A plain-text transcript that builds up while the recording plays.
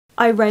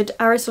I read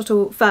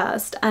Aristotle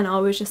first and I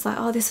was just like,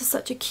 oh, this is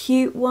such a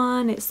cute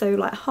one, it's so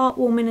like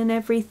heartwarming and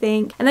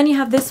everything. And then you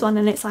have this one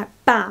and it's like,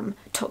 bam,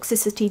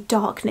 toxicity,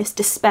 darkness,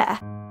 despair.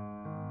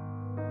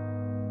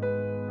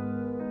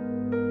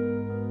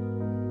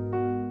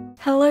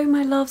 Hello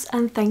my loves,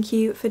 and thank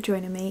you for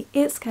joining me.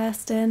 It's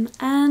Kirsten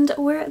and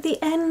we're at the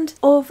end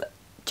of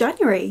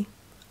January.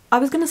 I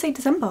was going to say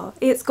December,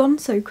 it's gone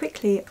so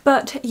quickly.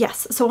 But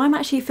yes, so I'm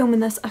actually filming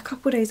this a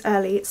couple days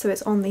early, so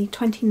it's on the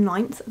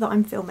 29th that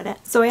I'm filming it.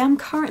 So I am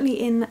currently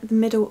in the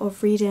middle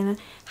of reading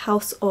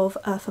House of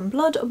Earth and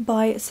Blood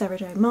by Sarah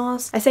J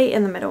Maas. I say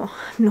in the middle,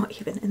 I'm not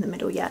even in the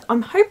middle yet.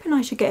 I'm hoping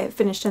I should get it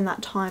finished in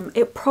that time.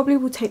 It probably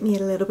will take me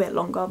a little bit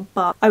longer,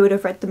 but I would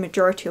have read the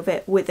majority of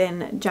it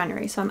within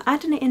January. So I'm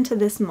adding it into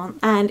this month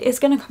and it's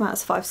going to come out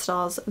as 5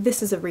 stars.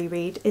 This is a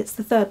reread. It's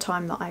the 3rd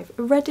time that I've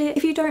read it.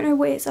 If you don't know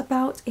what it's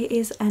about, it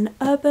is an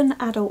urban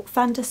adult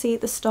fantasy,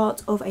 the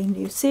start of a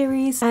new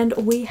series, and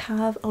we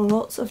have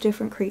lots of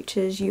different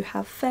creatures. You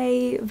have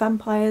fae,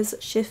 vampires,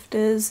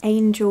 shifters,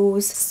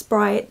 angels,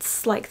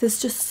 sprites, like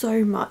there's just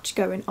so much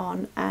going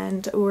on.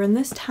 And we're in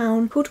this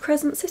town called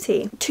Crescent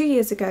City. 2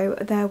 years ago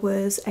there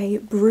was a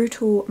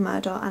brutal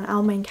murder and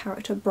our main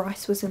character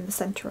Bryce was in the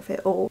centre of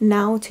it all.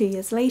 Now 2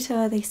 years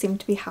later they seem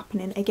to be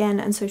happening again,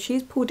 and so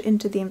she's pulled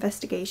into the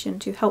investigation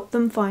to help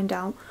them find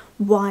out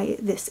why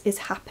this is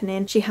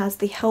happening. She has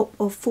the help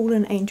of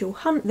Fallen Angel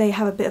Hunt. They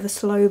have a bit of a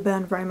slow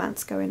burn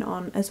romance going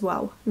on as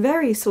well.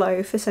 Very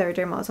slow for Sarah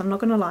J Maas, I'm not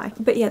gonna lie.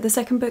 But yeah, the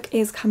second book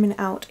is coming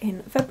out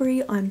in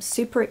February. I'm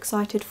super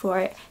excited for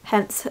it,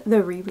 hence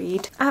the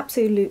reread.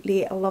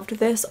 Absolutely loved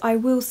this. I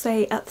will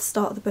say at the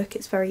start of the book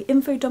it's very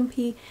info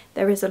dumpy.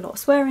 There is a lot of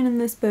swearing in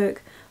this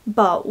book,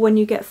 but when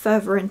you get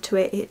further into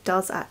it, it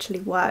does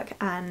actually work,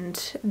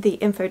 and the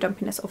info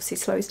dumpiness obviously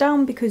slows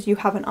down because you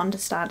have an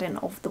understanding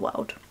of the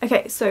world.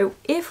 Okay, so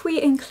if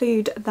we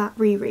include that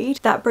reread,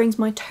 that brings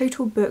my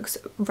total books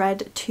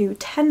read to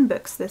 10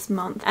 books this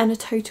month and a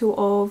total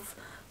of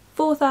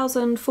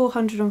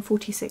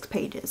 4,446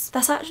 pages.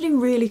 That's actually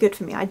really good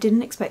for me. I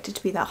didn't expect it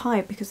to be that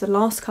high because the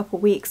last couple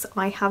weeks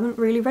I haven't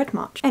really read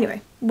much.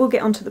 Anyway, we'll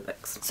get onto the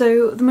books.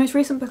 So the most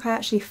recent book I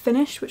actually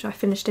finished, which I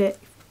finished it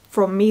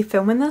from me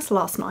filming this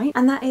last night,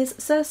 and that is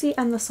Circe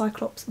and the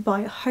Cyclops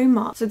by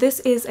Homer. So this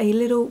is a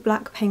little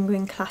black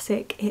penguin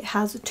classic. It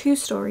has 2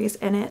 stories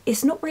in it.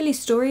 It's not really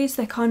stories,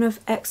 they're kind of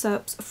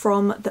excerpts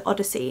from the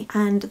Odyssey,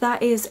 and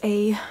that is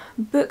a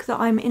book that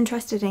I'm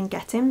interested in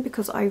getting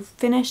because I've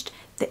finished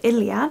the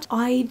Iliad.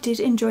 I did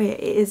enjoy it.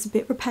 It is a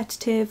bit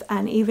repetitive,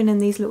 and even in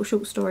these little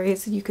short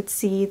stories you could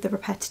see the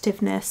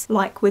repetitiveness,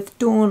 like with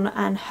Dawn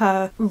and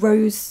her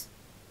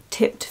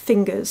rose-tipped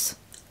fingers.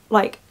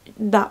 Like,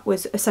 that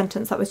was a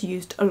sentence that was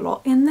used a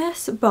lot in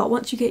this, but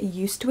once you get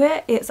used to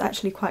it, it's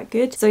actually quite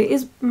good. So it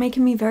is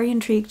making me very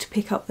intrigued to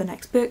pick up the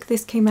next book.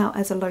 This came out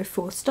as a low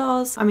 4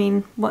 stars. I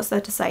mean, what's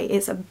there to say?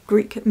 It's a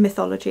Greek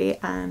mythology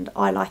and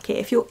I like it.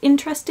 If you're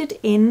interested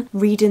in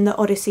reading the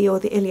Odyssey or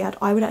the Iliad,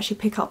 I would actually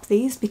pick up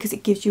these because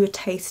it gives you a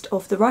taste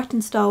of the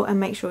writing style and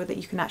make sure that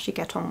you can actually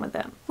get on with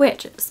it.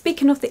 Which,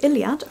 speaking of the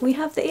Iliad, we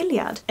have the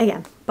Iliad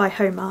again by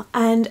Homer,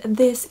 and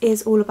this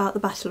is all about the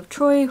Battle of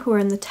Troy. We're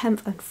in the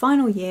 10th and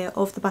final year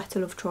of the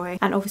Battle of Troy,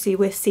 and obviously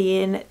we're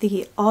seeing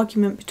the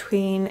argument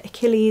between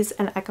Achilles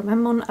and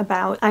Agamemnon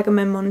about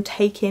Agamemnon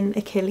taking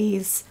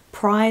Achilles'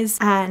 prize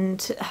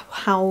and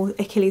how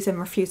Achilles then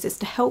refuses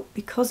to help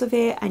because of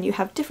it. And you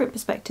have different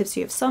perspectives.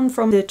 You have some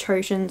from the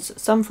Trojans,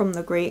 some from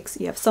the Greeks,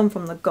 you have some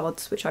from the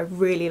gods, which I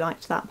really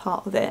liked that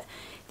part of it.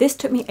 This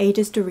took me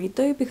ages to read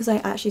though because I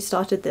actually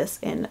started this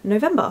in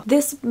November.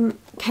 This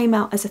came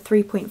out as a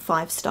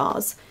 3.5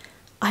 stars.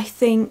 I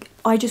think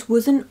I just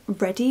wasn't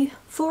ready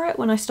for it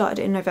when I started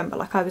it in November.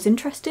 Like, I was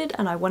interested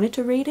and I wanted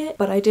to read it,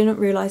 but I didn't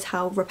realise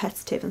how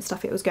repetitive and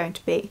stuff it was going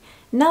to be.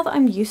 Now that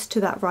I'm used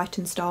to that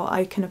writing style,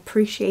 I can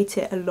appreciate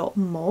it a lot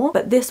more.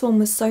 But this one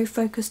was so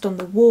focused on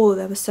the war.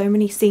 There were so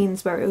many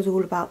scenes where it was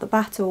all about the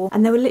battle,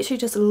 and there were literally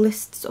just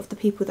lists of the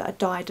people that had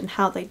died and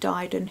how they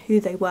died and who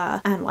they were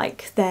and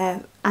like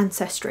their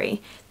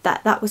ancestry.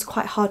 That was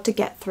quite hard to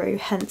get through,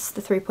 hence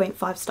the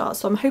 3.5 stars.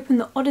 So I'm hoping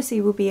the Odyssey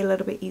will be a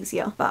little bit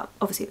easier, but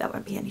obviously that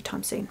won't be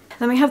anytime soon.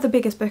 Then we have the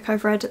biggest book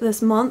I've read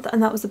this month,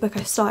 and that was the book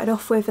I started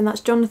off with, and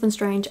that's Jonathan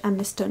Strange and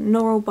Mr.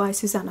 Norrell by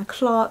Susanna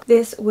Clarke.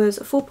 This was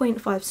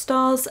 4.5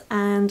 stars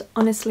and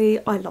honestly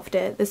I loved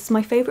it. This is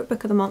my favourite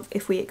book of the month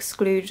if we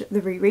exclude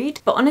the reread,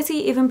 but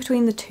honestly even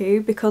between the two,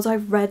 because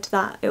I've read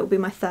that it will be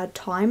my 3rd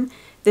time,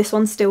 this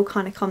one still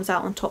kind of comes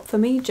out on top for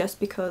me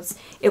just because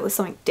it was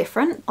something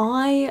different.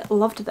 I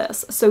loved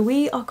this. So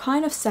we are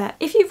kind of set,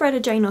 if you've read a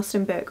Jane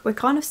Austen book, we're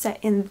kind of set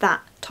in that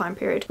time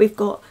period. We've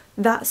got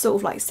that sort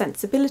of like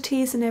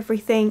sensibilities and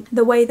everything,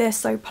 the way they're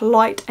so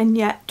polite and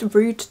yet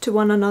rude to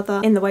one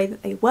another in the way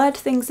that they word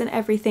things and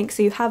everything.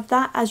 So you have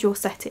that as your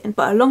setting,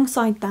 but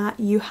alongside that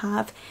you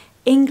have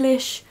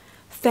English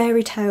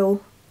fairy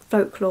tale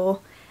folklore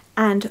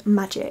and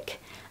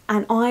magic.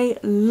 and I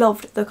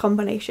loved the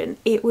combination.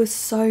 It was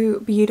so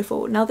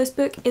beautiful. Now this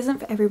book isn't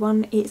for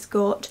everyone. It's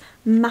got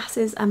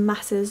masses and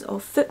masses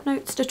of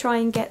footnotes to try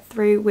and get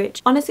through,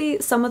 which honestly,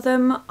 some of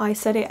them, I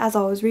said it as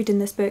I was reading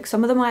this book,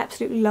 some of them I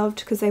absolutely loved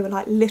because they were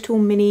like little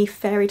mini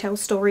fairy tale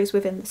stories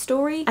within the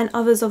story, and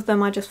others of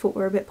them I just thought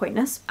were a bit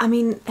pointless. I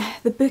mean,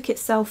 the book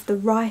itself, the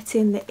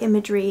writing, the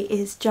imagery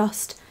is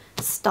just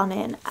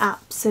stunning,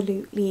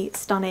 absolutely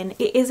stunning.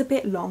 It is a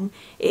bit long,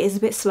 it is a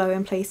bit slow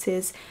in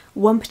places.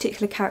 One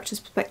particular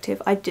character's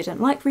perspective I didn't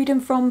like reading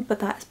from, but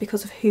that's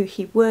because of who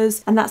he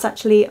was, and that's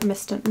actually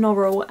Mr.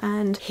 Norrell,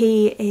 and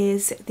he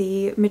is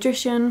the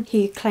magician.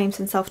 He claims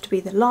himself to be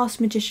the last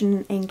magician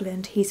in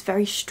England. He's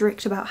very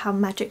strict about how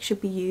magic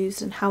should be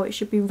used and how it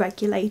should be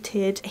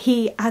regulated.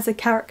 He, as a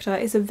character,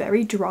 is a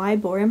very dry,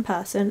 boring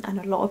person, and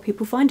a lot of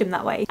people find him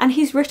that way, and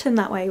he's written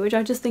that way, which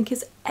I just think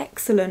is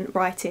excellent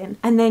writing.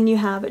 And then you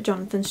have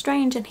Jonathan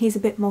Strange, and he's a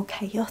bit more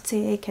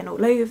chaotic and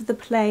all over the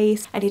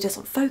place, and he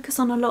doesn't focus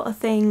on a lot of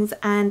things,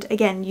 and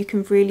again, you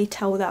can really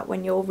tell that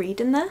when you're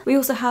reading there. We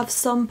also have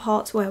some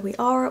parts where we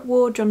are at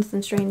war.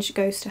 Jonathan Strange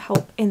goes to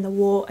help in the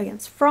war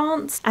against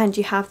France, and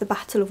you have the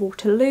Battle of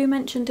Waterloo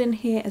mentioned in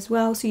here as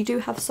well, so you do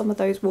have some of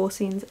those war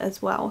scenes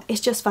as well. It's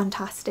just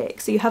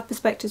fantastic. So you have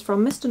perspectives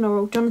from Mr.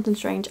 Norrell, Jonathan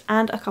Strange,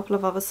 and a couple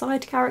of other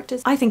side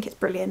characters. I think it's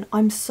brilliant.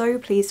 I'm so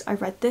pleased I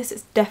read this.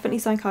 It's definitely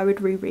something I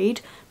would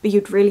reread, but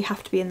you'd really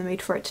have to be in the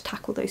mood for it to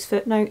tackle those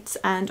footnotes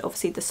and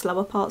obviously the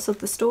slower parts of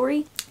the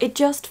story. It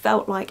just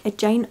felt like a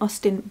Jane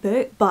Austen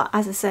book, but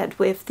as I said,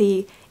 with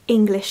the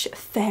English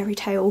fairy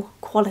tale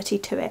quality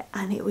to it,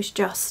 and it was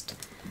just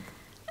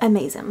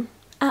amazing.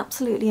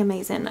 Absolutely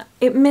amazing.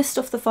 It missed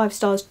off the 5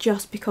 stars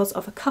just because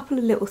of a couple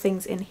of little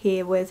things in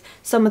here, with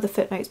some of the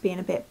footnotes being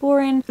a bit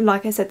boring.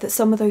 Like I said, that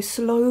some of those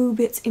slow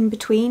bits in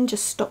between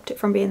just stopped it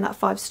from being that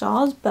 5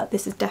 stars, but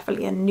this is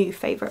definitely a new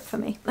favourite for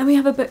me. Then we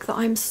have a book that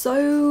I'm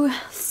so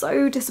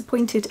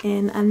disappointed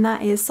in, and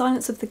that is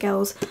Silence of the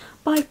Girls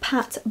by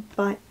Pat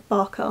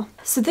Barker.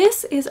 So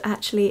this is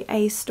actually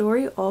a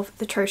story of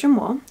the Trojan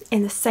War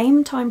in the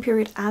same time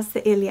period as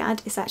the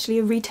Iliad. It's actually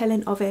a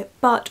retelling of it,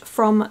 but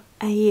from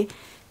a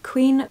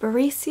Queen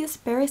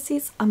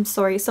Beresius, I'm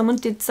sorry, someone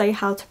did say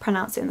how to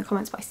pronounce it in the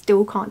comments, but I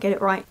still can't get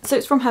it right. So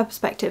it's from her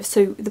perspective,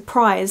 so the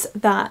prize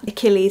that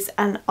Achilles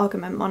and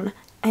Agamemnon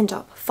end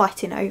up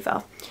fighting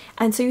over.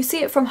 And so you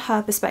see it from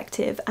her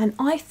perspective, and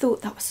I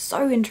thought that was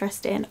so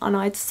interesting, and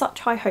I had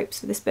such high hopes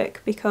for this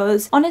book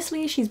because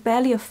honestly she's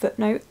barely a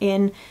footnote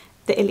in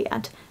the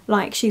Iliad.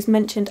 Like, she's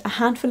mentioned a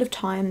handful of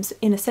times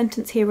in a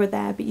sentence here or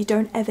there, but you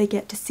don't ever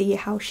get to see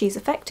how she's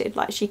affected.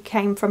 Like, she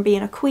came from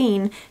being a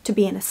queen to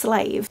being a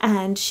slave,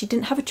 and she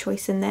didn't have a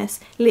choice in this.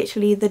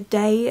 Literally the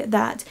day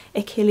that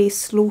Achilles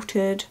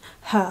slaughtered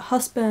her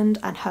husband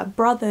and her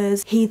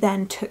brothers, he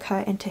then took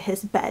her into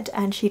his bed,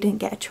 and she didn't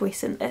get a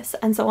choice in this.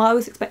 And so I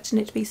was expecting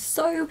it to be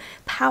so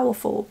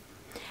powerful.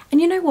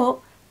 And you know what?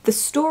 The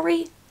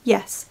story,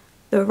 yes.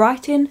 The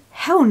writing,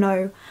 hell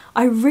no.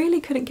 I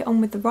really couldn't get on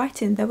with the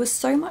writing. There was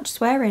so much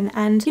swearing,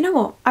 and you know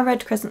what? I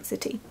read Crescent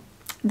City.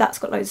 That's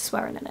got loads of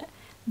swearing in it.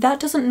 That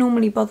doesn't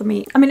normally bother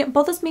me. I mean, it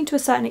bothers me to a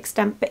certain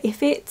extent, but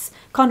if it's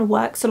kind of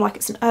works, so like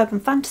it's an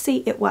urban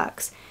fantasy, it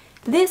works.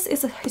 This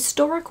is a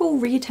historical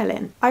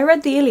retelling. I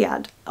read the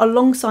Iliad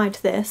alongside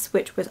this,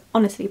 which was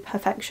honestly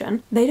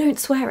perfection. They don't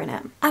swear in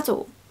it at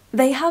all.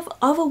 They have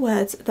other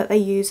words that they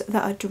use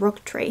that are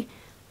derogatory.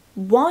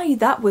 Why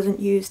that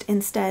wasn't used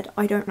instead,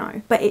 I don't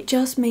know, but it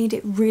just made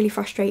it really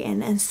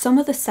frustrating, and some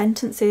of the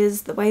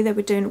sentences, the way they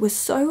were doing it was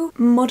so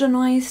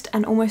modernised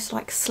and almost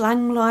like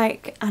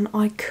slang-like, and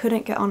I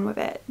couldn't get on with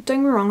it. Don't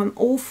get me wrong, I'm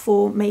all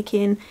for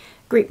making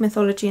Greek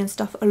mythology and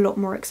stuff a lot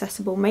more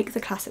accessible, make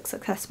the classics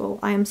accessible.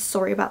 I am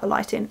sorry about the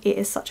lighting, it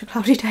is such a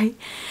cloudy day.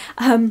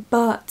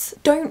 But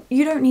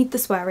you don't need the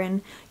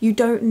swearing, you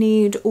don't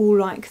need all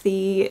like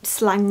the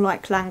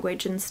slang-like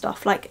language and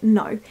stuff, like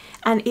no.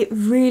 And it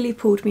really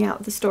pulled me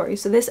out of the story.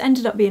 So this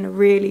ended up being a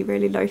really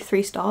low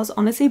 3 stars,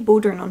 honestly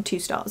bordering on 2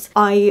 stars.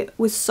 I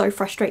was so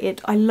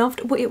frustrated. I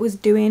loved what it was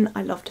doing,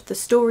 I loved the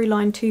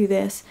storyline to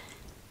this,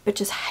 but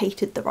just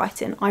hated the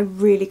writing. I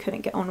really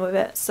couldn't get on with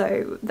it,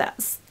 so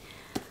that's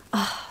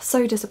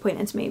so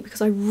disappointing to me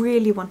because I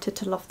really wanted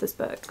to love this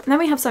book. And then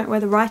we have something where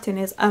the writing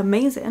is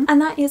amazing,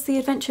 and that is The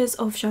Adventures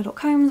of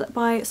Sherlock Holmes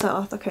by Sir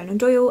Arthur Conan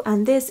Doyle,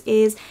 and this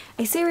is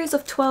a series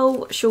of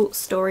 12 short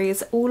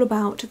stories all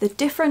about the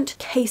different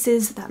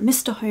cases that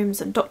Mr.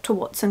 Holmes and Dr.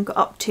 Watson got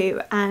up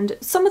to, and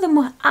some of them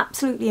were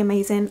absolutely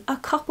amazing, a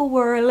couple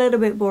were a little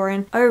bit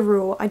boring.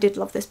 Overall, I did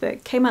love this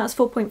book. Came out as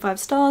 4.5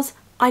 stars.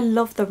 I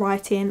love the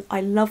writing, I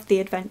love the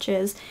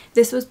adventures.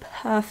 This was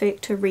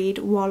perfect to read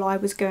while I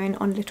was going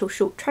on little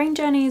short train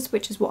journeys,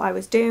 which is what I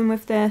was doing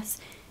with this.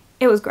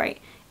 It was great.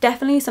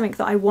 Definitely something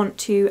that I want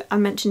to, I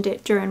mentioned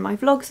it during my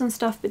vlogs and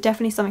stuff, but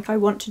definitely something I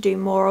want to do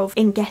more of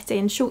in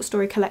getting short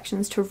story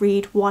collections to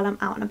read while I'm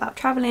out and about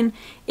travelling.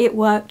 It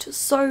worked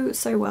so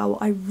well.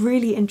 I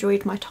really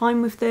enjoyed my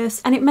time with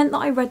this, and it meant that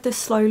I read this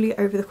slowly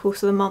over the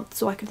course of the month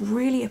so I could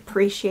really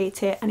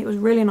appreciate it, and it was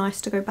really nice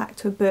to go back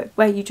to a book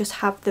where you just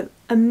have the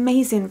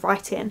amazing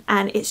writing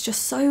and it's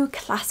just so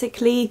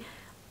classically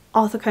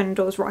Arthur Conan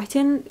Doyle's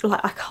writing,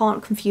 like I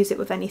can't confuse it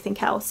with anything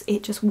else.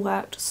 It just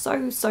worked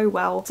so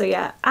well. So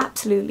yeah,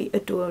 absolutely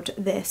adored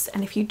this.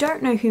 And if you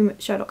don't know who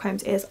Sherlock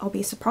Holmes is, I'll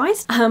be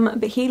surprised.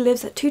 But he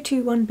lives at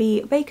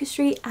 221B Baker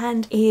Street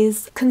and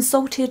is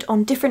consulted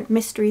on different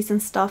mysteries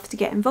and stuff to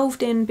get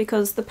involved in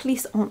because the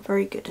police aren't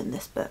very good in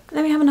this book.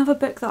 Then we have another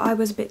book that I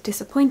was a bit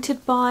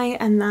disappointed by,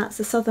 and that's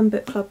The Southern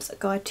Book Club's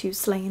Guide to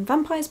Slaying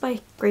Vampires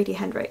by Grady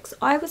Hendrix.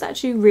 I was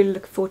actually really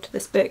looking forward to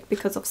this book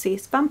because obviously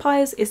it's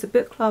vampires, it's a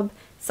book club,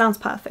 sounds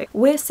perfect.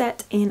 We're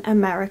set in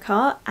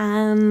America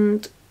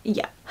and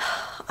yeah,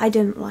 I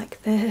didn't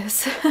like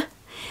this.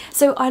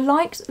 So I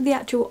liked the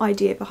actual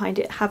idea behind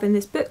it, having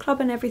this book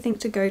club and everything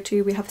to go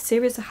to. We have a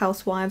series of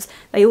housewives,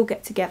 they all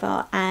get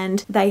together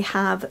and they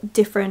have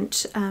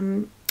different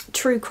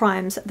true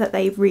crimes that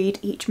they read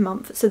each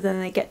month, so then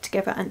they get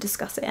together and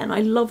discuss it, and I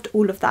loved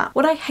all of that.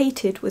 What I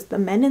hated was the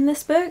men in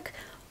this book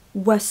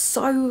were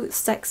so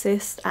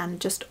sexist and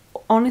just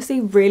honestly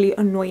really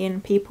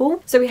annoying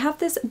people. So we have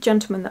this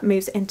gentleman that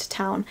moves into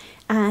town,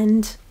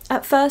 and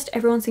at first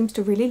everyone seems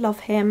to really love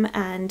him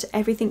and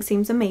everything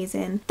seems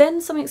amazing. Then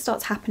something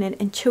starts happening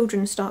and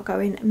children start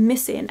going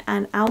missing,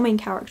 and our main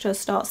character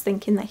starts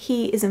thinking that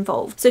he is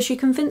involved. So she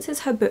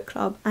convinces her book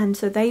club, and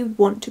so they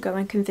want to go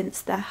and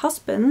convince their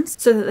husbands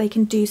so that they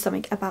can do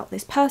something about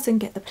this person,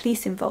 get the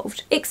police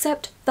involved.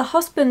 Except the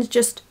husbands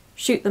just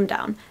shoot them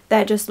down.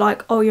 They're just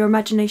like, oh, your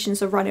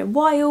imaginations are running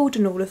wild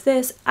and all of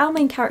this. Our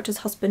main character's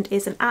husband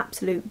is an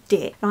absolute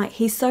dick. Like,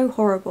 he's so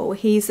horrible.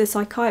 He's a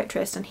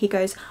psychiatrist and he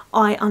goes,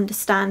 I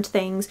understand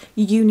things,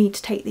 you need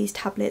to take these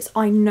tablets,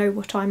 I know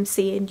what I'm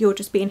seeing, you're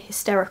just being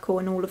hysterical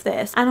and all of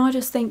this. And I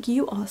just think,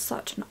 you are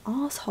such an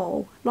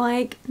asshole.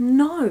 Like,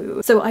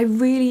 no. So I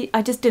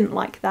just didn't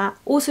like that.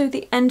 Also,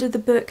 the end of the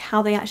book,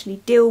 how they actually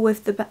deal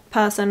with the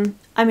person,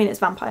 I mean, it's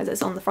vampires,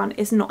 it's on the front,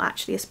 it's not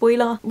actually a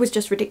spoiler, was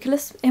just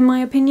ridiculous in my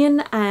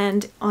opinion,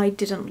 and I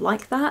didn't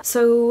like that.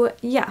 So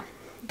yeah,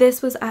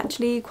 this was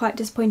actually quite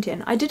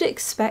disappointing. I did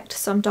expect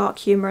some dark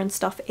humour and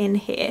stuff in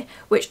here,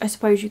 which I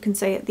suppose you can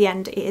say at the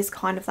end it is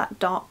kind of that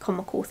dark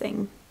comical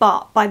thing.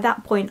 But by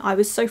that point I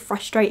was so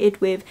frustrated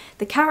with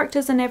the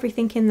characters and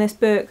everything in this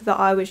book that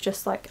I was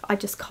just like, I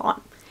just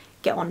can't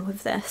get on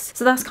with this.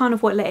 So that's kind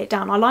of what let it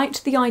down. I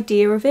liked the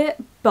idea of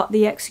it, but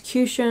the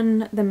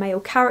execution, the male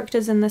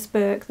characters in this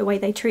book, the way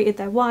they treated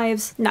their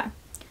wives, no,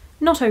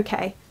 not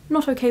okay.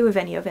 Not okay with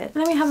any of it.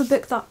 And then we have a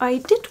book that I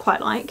did quite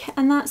like,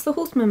 and that's The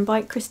Horseman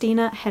by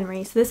Christina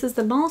Henry. So this is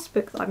the last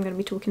book that I'm going to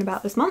be talking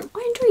about this month.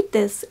 I enjoyed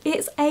this.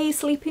 It's a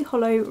Sleepy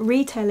Hollow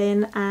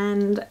retelling,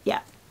 and yeah,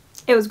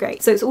 it was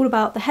great. So it's all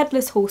about the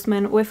Headless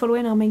Horseman. We're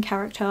following our main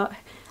character,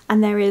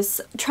 and there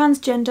is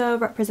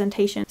transgender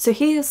representation. So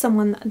he is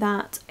someone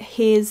that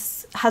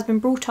has been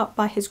brought up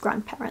by his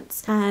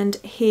grandparents, and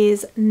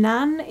his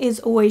nan is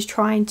always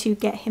trying to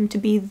get him to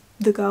be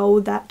the girl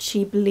that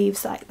she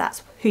believes like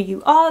that's who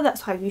you are,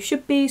 that's how you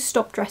should be,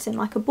 stop dressing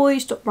like a boy,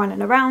 stop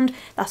running around,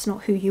 that's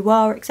not who you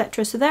are,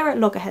 etc. So they're at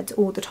loggerheads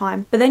all the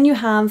time. But then you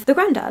have the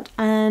granddad,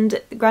 and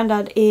the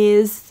granddad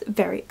is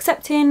very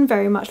accepting,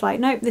 very much like,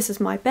 nope, this is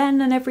my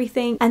Ben and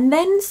everything. And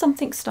then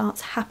something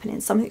starts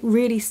happening, something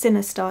really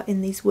sinister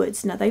in these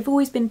woods. Now they've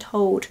always been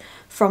told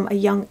from a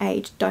young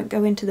age, don't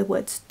go into the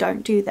woods,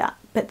 don't do that.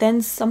 But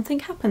then something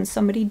happens,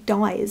 somebody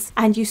dies,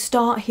 and you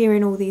start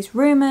hearing all these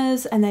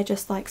rumours, and they're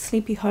just like,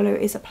 Sleepy Hollow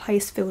is a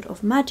place filled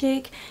of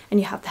magic, and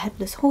you have the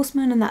Headless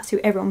Horseman, and that's who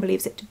everyone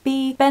believes it to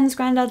be. Ben's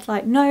granddad's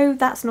like, no,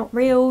 that's not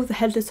real, the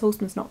Headless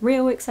Horseman's not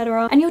real,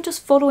 etc. And you're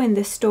just following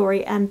this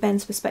story and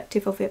Ben's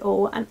perspective of it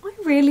all, and I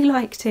really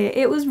liked it.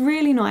 It was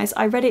really nice.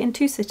 I read it in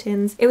 2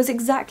 sittings. It was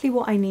exactly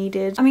what I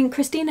needed. I mean,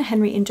 Christina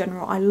Henry in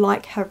general, I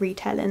like her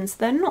retellings.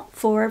 They're not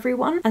for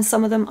everyone, and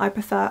some of them I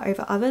prefer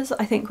over others.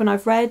 I think when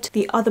I've read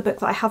the other book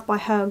that I have by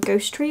her,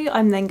 Ghost Tree,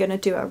 I'm then going to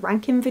do a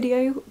ranking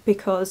video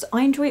because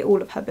I enjoy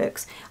all of her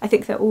books. I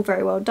think they're all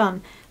very well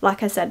done.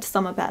 Like I said,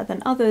 some are better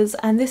than others,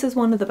 and this is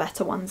one of the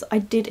better ones. I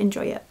did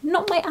enjoy it.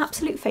 Not my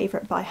absolute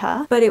favourite by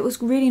her, but it was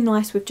really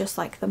nice with just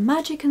like the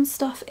magic and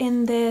stuff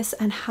in this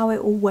and how it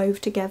all wove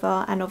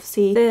together, and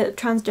obviously the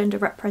transgender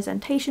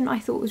representation I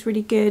thought was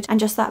really good, and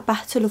just that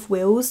battle of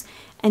wills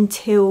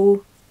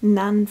until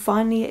Nan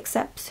finally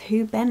accepts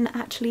who Ben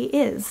actually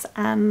is,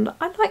 and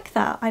I like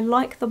that. I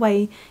like the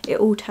way it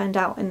all turned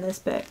out in this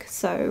book.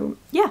 So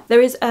yeah,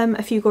 there is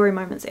a few gory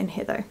moments in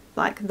here though,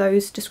 like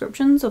those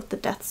descriptions of the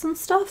deaths and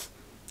stuff.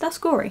 That's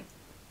gory,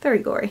 very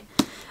gory.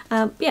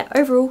 Yeah,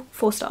 overall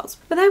 4 stars.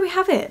 But there we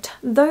have it.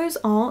 Those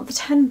are the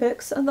 10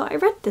 books that I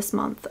read this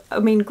month. I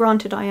mean,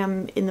 granted I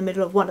am in the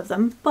middle of one of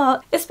them,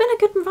 but it's been a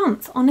good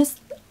month,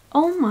 honest.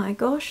 Oh my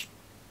gosh.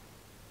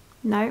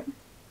 No.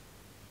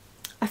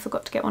 I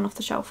forgot to get one off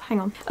the shelf, hang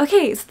on.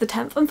 Okay, so the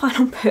 10th and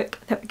final book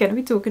that we're going to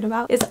be talking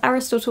about is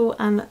Aristotle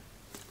and...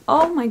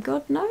 oh my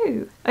god,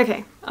 no.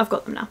 Okay, I've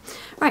got them now.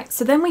 Right,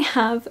 so then we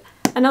have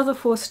another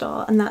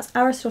 4-star, and that's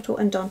Aristotle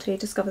and Dante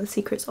Discover the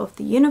Secrets of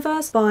the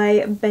Universe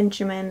by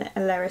Benjamin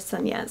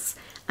Ellery-Sanchez.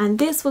 And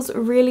this was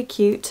really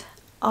cute.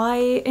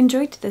 I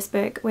enjoyed this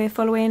book. We're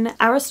following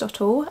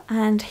Aristotle,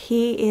 and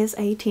he is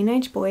a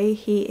teenage boy.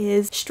 He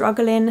is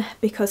struggling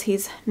because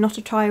he's not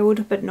a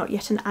child but not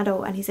yet an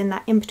adult, and he's in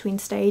that in-between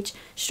stage,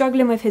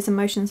 struggling with his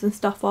emotions and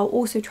stuff while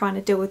also trying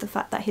to deal with the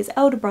fact that his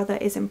elder brother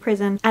is in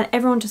prison and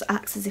everyone just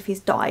acts as if he's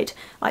died.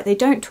 Like, they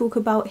don't talk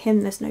about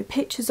him, there's no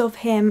pictures of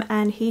him,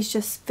 and he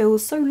just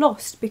feels so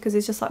lost because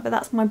it's just like, but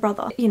that's my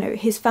brother. You know,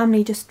 his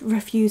family just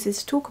refuses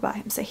to talk about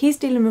him. So he's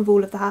dealing with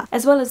all of that,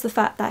 as well as the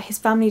fact that his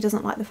family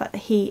doesn't like the fact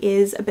that he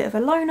is a bit of a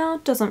loner,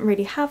 doesn't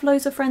really have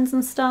loads of friends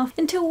and stuff,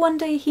 until one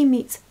day he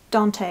meets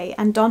Dante,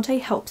 and Dante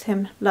helps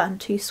him learn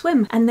to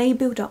swim, and they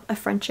build up a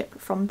friendship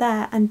from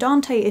there. And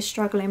Dante is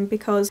struggling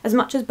because as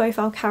much as both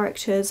our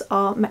characters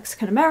are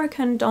Mexican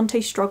American,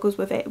 Dante struggles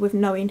with it, with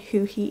knowing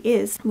who he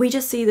is. We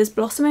just see this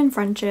blossoming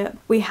friendship.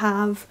 We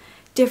have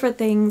different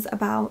things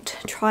about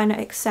trying to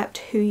accept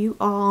who you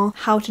are,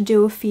 how to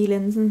deal with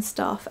feelings and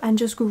stuff, and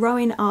just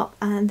growing up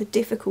and the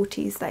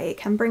difficulties that it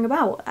can bring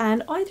about.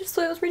 And I just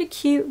thought it was really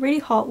cute,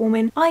 really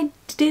heartwarming. I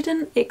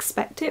didn't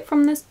expect it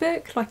from this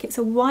book. Like, it's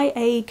a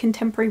YA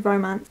contemporary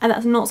romance, and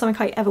that's not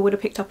something I ever would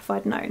have picked up if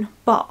I'd known.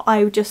 But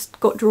I just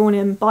got drawn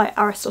in by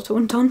Aristotle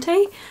and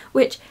Dante,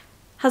 which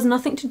has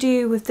nothing to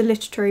do with the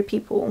literary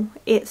people.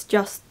 It's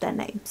just their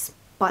names,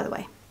 by the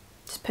way.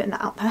 Just putting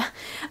that out there.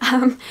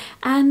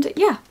 And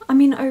yeah, I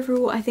mean,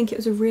 overall I think it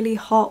was a really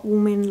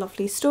heartwarming,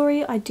 lovely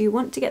story. I do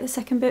want to get the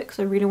second book because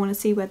I really want to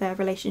see where their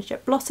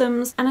relationship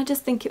blossoms, and I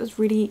just think it was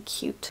really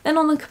cute. Then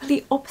on the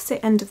complete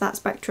opposite end of that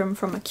spectrum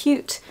from a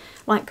cute,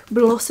 like,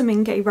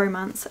 blossoming gay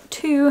romance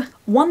to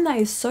one that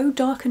is so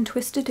dark and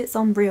twisted it's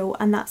unreal,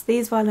 and that's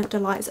These Violent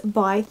Delights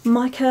by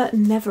Micah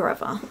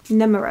Nemereva.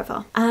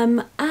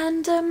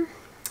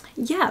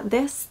 Yeah,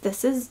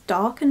 this is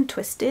dark and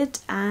twisted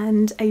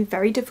and a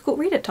very difficult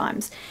read at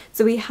times.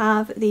 So we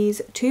have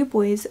these two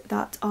boys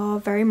that are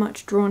very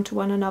much drawn to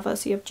one another.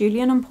 So you have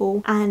Julian and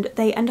Paul, and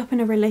they end up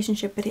in a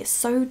relationship, but it's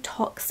so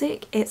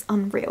toxic, it's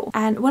unreal.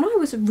 And when I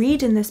was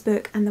reading this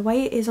book, and the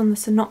way it is on the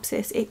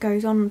synopsis, it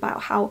goes on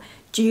about how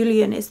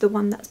Julian is the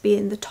one that's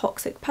being the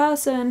toxic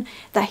person,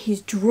 that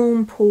he's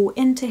drawn Paul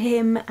into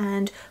him,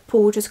 and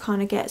Paul just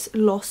kind of gets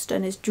lost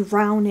and is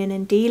drowning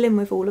and dealing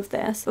with all of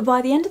this. But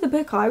by the end of the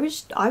book I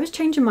was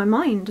changing my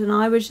mind, and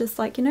I was just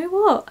like, you know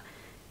what,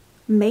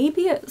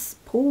 maybe it's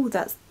Paul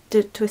that's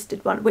the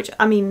twisted one, which,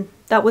 I mean,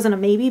 that wasn't a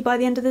maybe by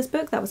the end of this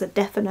book, that was a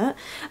definite,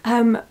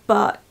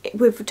 but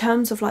with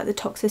terms of like the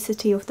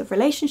toxicity of the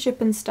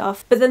relationship and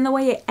stuff. But then the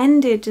way it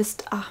ended,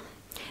 just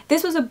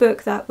this was a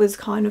book that was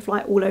kind of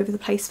like all over the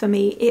place for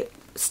me. It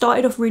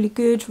started off really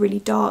good, really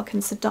dark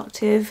and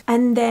seductive,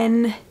 and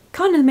then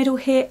kind of the middle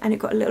hit and it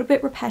got a little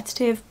bit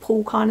repetitive.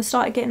 Paul kind of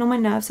started getting on my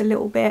nerves a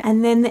little bit,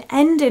 and then the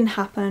ending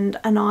happened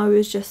and I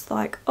was just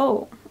like,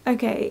 oh,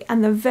 okay.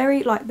 And the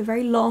very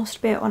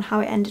last bit on how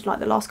it ended, like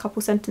the last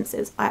couple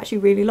sentences, I actually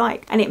really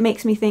like, and it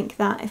makes me think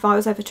that if I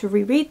was ever to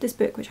reread this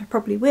book, which I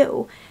probably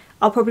will,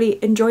 I'll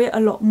probably enjoy it a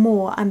lot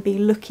more and be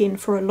looking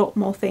for a lot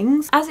more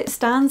things. As it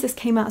stands, this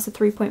came out as a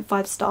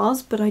 3.5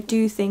 stars, but I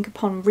do think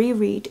upon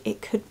reread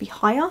it could be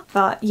higher.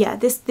 But yeah,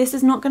 this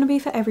is not going to be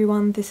for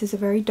everyone. This is a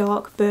very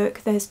dark book.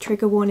 There's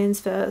trigger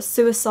warnings for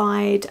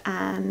suicide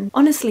and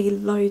honestly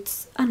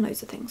loads and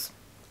loads of things.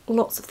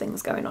 Lots of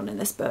things going on in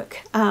this book.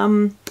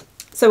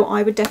 So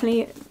I would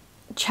definitely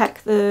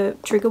check the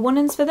trigger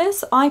warnings for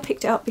this. I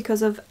picked it up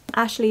because of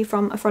Ashley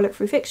from A Frolic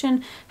Through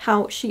Fiction,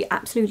 how she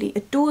absolutely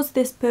adores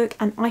this book,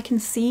 and I can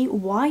see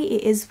why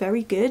it is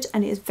very good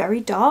and it is very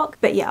dark.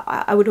 But yeah,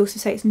 I would also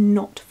say it's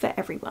not for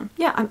everyone.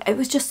 Yeah, it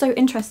was just so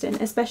interesting,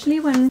 especially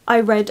when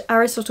I read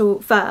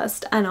Aristotle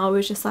first and I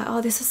was just like,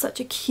 oh, this is such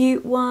a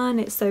cute one,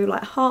 it's so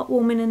like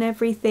heartwarming and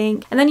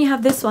everything, and then you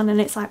have this one and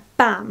it's like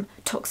bam,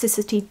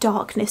 toxicity,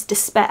 darkness,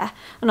 despair,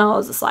 and I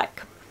was just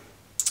like,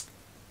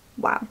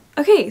 wow.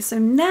 Okay, so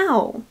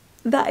now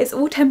that is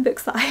all 10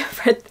 books that I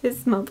have read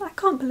this month. I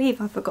can't believe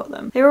I forgot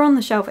them. They were on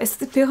the shelf. It's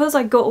because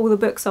I got all the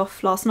books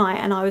off last night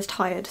and I was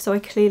tired, so I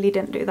clearly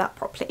didn't do that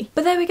properly.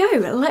 But there we go.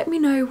 Let me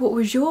know what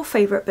was your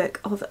favourite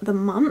book of the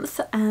month,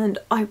 and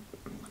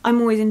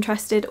I'm always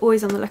interested,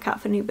 always on the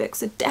lookout for new books,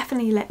 so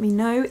definitely let me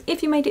know.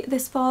 If you made it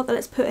this far, then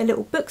let's put a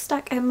little book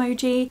stack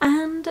emoji,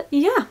 and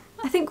yeah,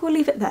 I think we'll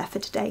leave it there for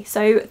today.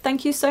 So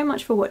thank you so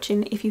much for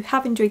watching. If you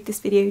have enjoyed this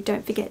video,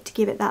 don't forget to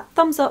give it that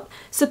thumbs up,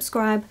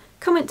 subscribe,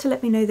 comment to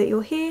let me know that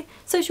you're here.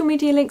 Social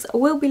media links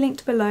will be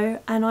linked below,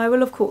 and I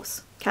will of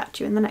course catch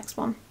you in the next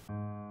one.